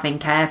having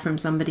care from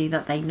somebody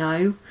that they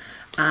know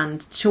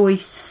and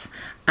choice.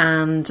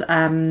 And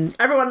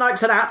Everyone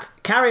likes an app.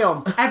 Carry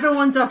on.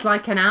 everyone does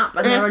like an app,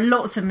 and there are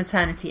lots of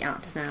maternity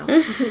apps now.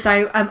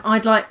 So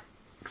I'd like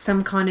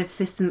some kind of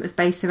system that was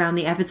based around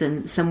the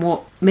evidence and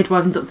what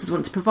midwives and doctors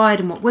want to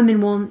provide and what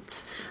women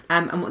want,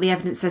 and what the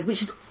evidence says,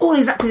 which is all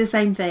exactly the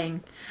same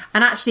thing.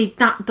 And actually,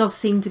 that does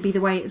seem to be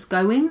the way it's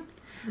going.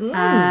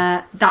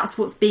 That's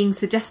what's being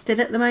suggested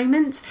at the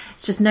moment.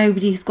 It's just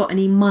nobody has got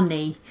any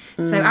money.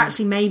 So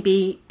actually,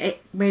 maybe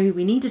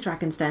we need a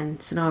Dragon's Den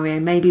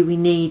scenario. Maybe we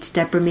need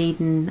Deborah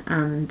Meaden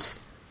and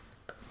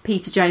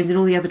Peter Jones and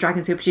all the other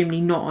dragons who are presumably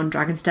not on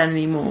Dragon's Den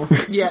anymore.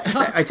 Yeah,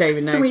 I don't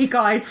even know. 3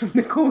 guys from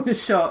the corner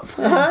shop.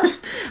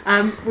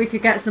 We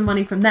could get some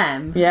money from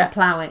them and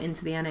plough it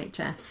into the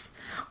NHS.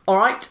 All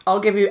right, I'll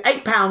give you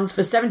 £8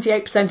 for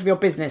 78% of your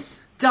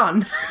business.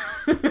 Done.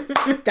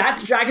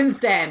 That's Dragon's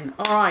Den.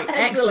 All right,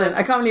 excellent.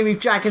 I can't believe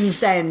we've Dragon's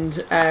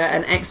Den'd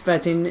an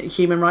expert in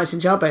human rights in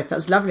childbirth.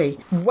 That's lovely.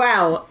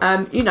 Well,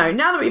 now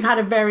that we've had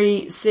a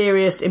very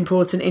serious,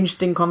 important,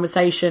 interesting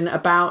conversation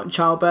about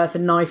childbirth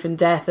and life and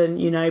death and,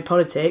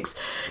 politics,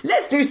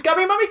 let's do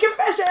Scummy Mummy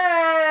Confessions!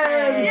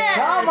 Yes!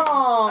 Come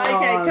on!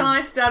 Okay, can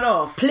I start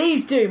off?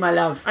 Please do, my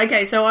love.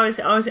 Okay, so I was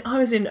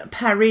in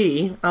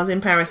Paris. I was in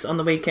Paris on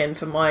the weekend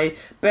for my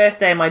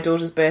birthday and my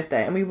daughter's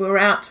birthday, and we were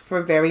out for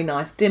a very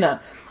nice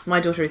dinner. My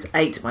daughter is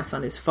 8, my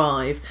son is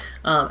 5,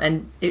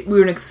 and we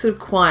were in a sort of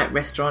quiet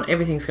restaurant.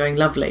 Everything's going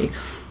lovely,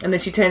 and then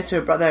she turns to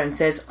her brother and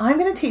says, "I'm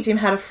going to teach him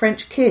how to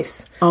French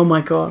kiss." Oh my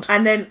god!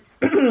 And then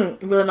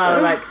Will and I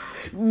were like,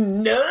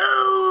 "No,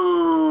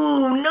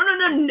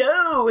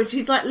 and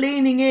she's like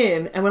leaning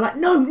in, and we're like,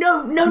 no.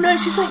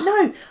 She's like,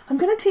 "No, I'm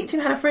going to teach him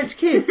how to French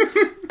kiss."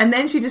 And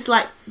then she just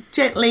like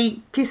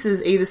gently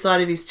kisses either side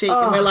of his cheek,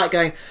 and we're like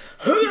going,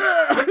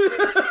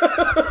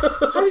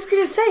 I was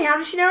going to say, how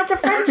does she know how to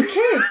French kiss?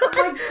 Oh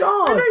my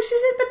god! I know, she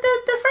said, but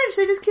the French,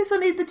 they just kiss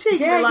on either cheek.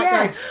 Yeah, and we're like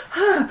going,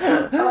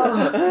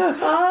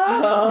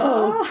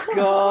 oh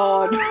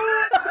god.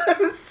 It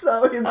was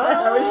so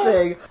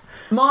embarrassing.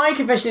 My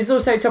confession is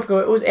also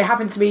topical. It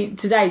happened to me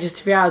today, just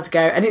a few hours ago,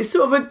 and it's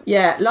sort of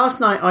last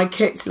night I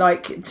cooked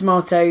like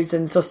tomatoes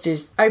and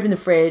sausages, opened the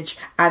fridge,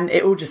 and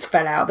it all just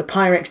fell out. The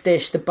Pyrex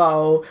dish, the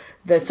bowl,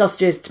 the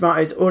sausages,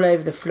 tomatoes all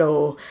over the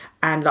floor,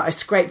 and like I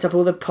scraped up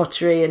all the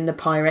pottery and the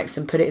Pyrex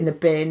and put it in the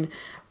bin.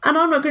 And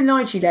I'm not going to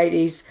lie to you,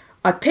 ladies,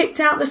 I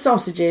picked out the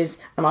sausages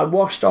and I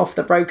washed off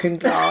the broken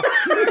glass.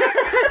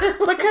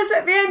 Because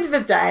at the end of the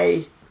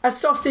day, a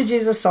sausage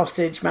is a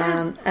sausage,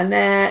 man, and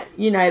they're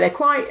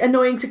quite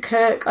annoying to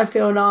cook, I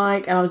feel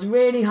like, and I was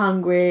really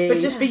hungry. But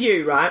just for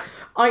you, right?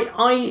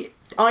 I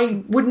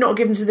would not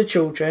give them to the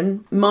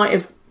children. Might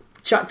have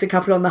chucked a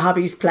couple on the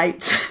hubby's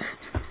plate.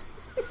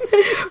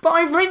 But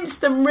I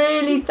rinsed them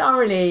really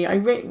thoroughly.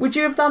 Would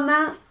you have done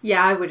that?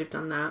 Yeah, I would have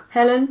done that.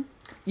 Helen?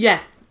 Yeah,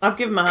 I've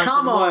given my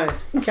husband the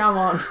worst. Come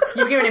on.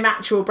 You've given him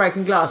actual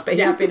broken glass, but he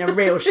had been a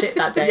real shit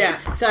that day. Yeah.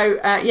 So,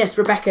 yes,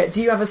 Rebecca,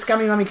 do you have a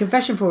Scummy Mummy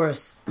confession for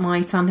us?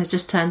 My son has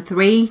just turned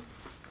 3,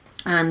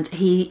 and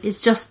he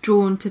is just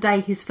drawn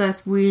today his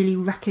first really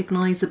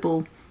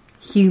recognisable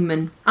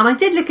human. And I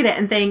did look at it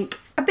and think,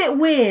 a bit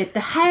weird.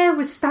 The hair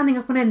was standing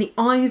up on end, the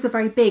eyes are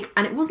very big,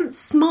 and it wasn't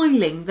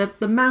smiling.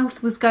 The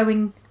mouth was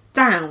going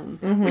down,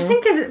 which I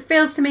think it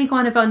feels to me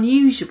kind of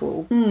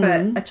unusual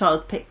for a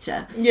child's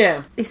picture.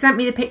 Yeah. He sent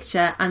me the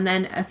picture, and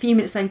then a few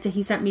minutes later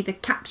he sent me the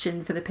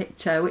caption for the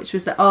picture, which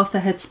was that Arthur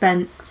had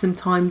spent some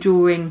time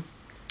drawing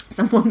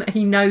someone that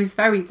he knows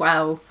very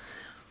well,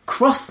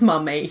 Cross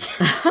Mummy.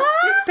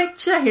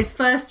 His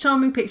first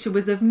charming picture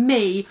was of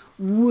me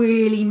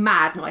really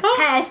mad, my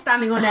hair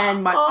standing on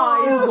end, my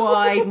eyes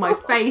wide, my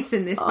face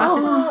in this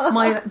massive,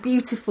 my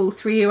beautiful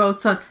 3-year-old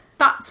son.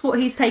 that's what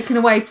he's taken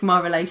away from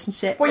our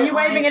relationship. Were you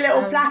waving a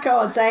little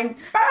placard saying,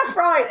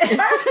 birthrights,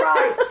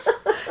 birthrights?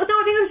 No,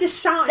 I think I was just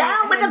shouting.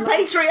 Down with the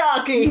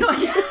patriarchy!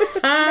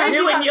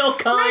 You and your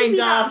kind,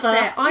 that's Arthur.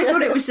 it. I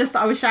thought it was just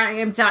that I was shouting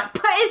at him to like,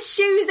 put his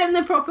shoes in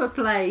the proper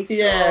place.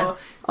 Yeah. Or,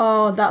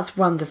 Oh, that's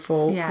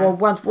wonderful. Yeah. Well,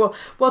 wonderful.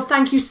 Well,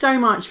 thank you so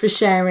much for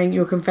sharing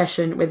your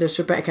confession with us,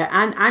 Rebecca,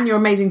 and your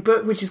amazing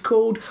book, which is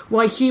called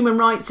Why Human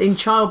Rights in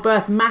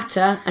Childbirth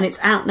Matter, and it's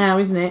out now,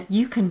 isn't it?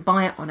 you can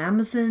buy it on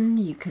Amazon.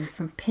 You can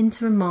from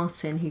Pinter and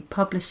Martin, who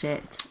publish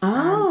it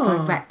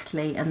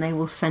directly, and they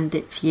will send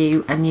it to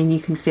you, and then you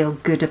can feel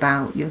good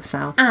about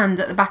yourself. And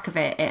at the back of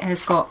it, it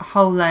has got a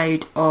whole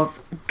load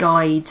of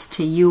guides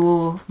to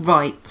your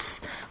rights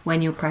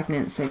when you're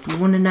pregnant. So if you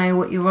want to know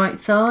what your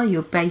rights are,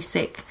 your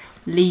basic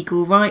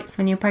legal rights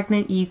when you're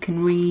pregnant, you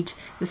can read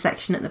the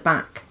section at the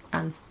back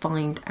and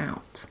find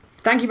out.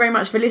 Thank you very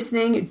much for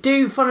listening.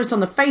 Do follow us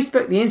on the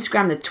Facebook, the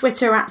Instagram, the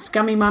Twitter at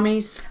Scummy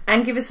Mummies.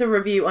 And give us a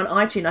review on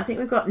iTunes. I think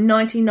we've got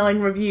 99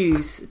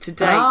 reviews to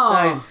date.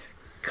 Oh. So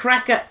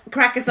crack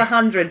us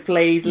 100,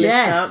 please, listener.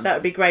 Yes. That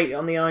would be great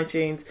on the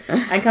iTunes.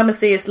 And come and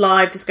see us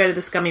live. Just go to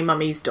the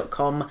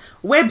scummymummies.com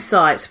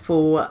website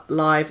for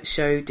live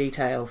show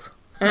details.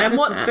 And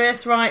what's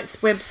Birthright's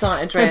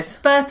website address?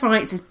 So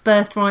Birthrights is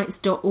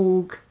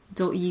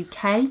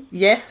birthrights.org.uk.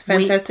 Yes,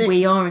 fantastic.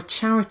 We are a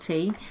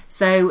charity,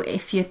 so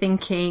if you're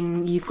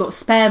thinking you've got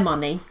spare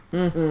money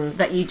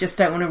that you just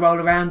don't want to roll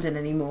around in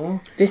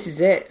anymore, This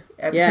is it.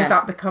 because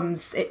that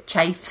becomes, it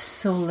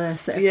chafes all the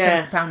sort of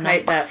Yeah, £30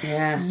 hate notes. that.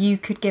 Yeah. You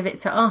could give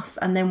it to us,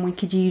 and then we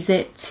could use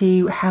it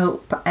to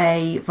help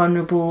a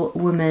vulnerable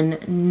woman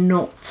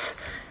not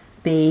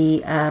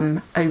be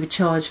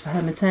overcharged for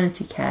her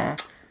maternity care.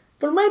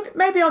 Well,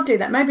 maybe I'll do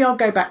that. Maybe I'll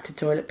go back to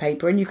toilet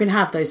paper and you can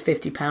have those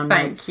 £50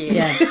 notes. Thank you.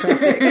 Yeah,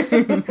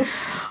 perfect.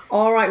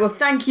 All right, well,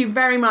 thank you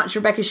very much,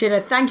 Rebecca Schiller.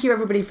 Thank you,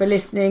 everybody, for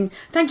listening.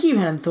 Thank you,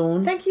 Helen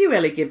Thorne. Thank you,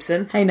 Ellie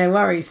Gibson. Hey, no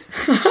worries.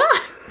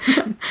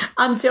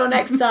 Until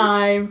next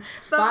time.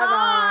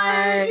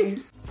 Bye-bye.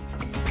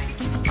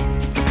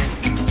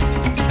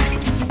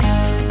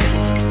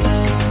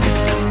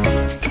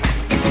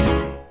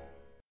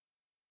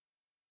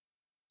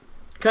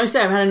 Can I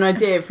say I've had an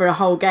idea for a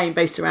whole game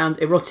based around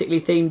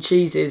erotically themed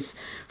cheeses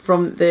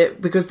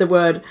because the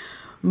word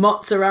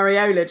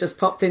mozzarella just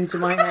popped into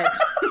my head.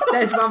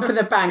 There's one for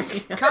the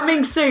bank.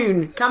 Coming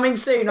soon.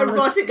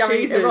 Erotic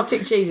cheeses.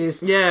 Erotic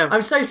cheeses. Yeah.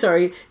 I'm so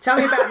sorry. Tell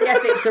me about the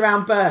ethics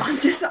around birth.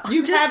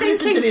 You have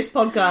listened to this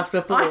podcast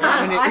before.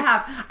 I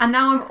have, and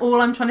now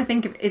I'm trying to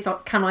think of is,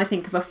 can I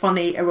think of a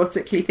funny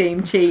erotically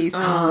themed cheese?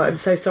 Oh, I'm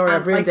so sorry.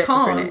 I've ruined I it for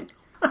can't. Brennan.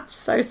 I'm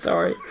so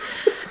sorry.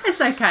 It's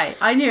okay.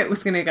 I knew it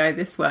was going to go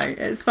this way.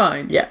 It's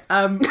fine. Yeah.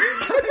 But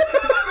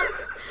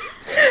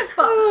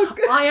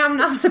I am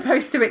now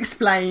supposed to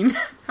explain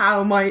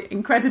how my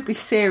incredibly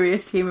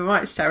serious human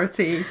rights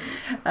charity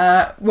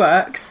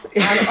works,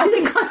 and I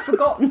think I've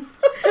forgotten.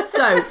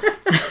 So,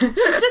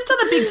 She's just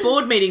done a big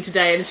board meeting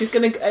today, and she's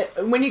going to.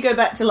 When you go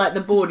back to like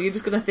the board, you're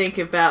just going to think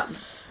about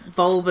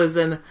vulvas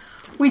and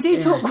We do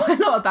talk quite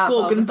a lot about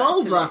Gorgon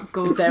vulvas, vulva. actually.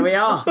 Gorgon. there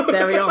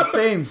we are.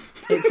 Boom.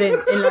 It's in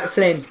like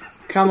Flynn.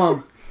 Come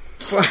on.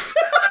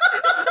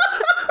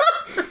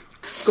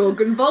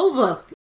 Gorgon vulva.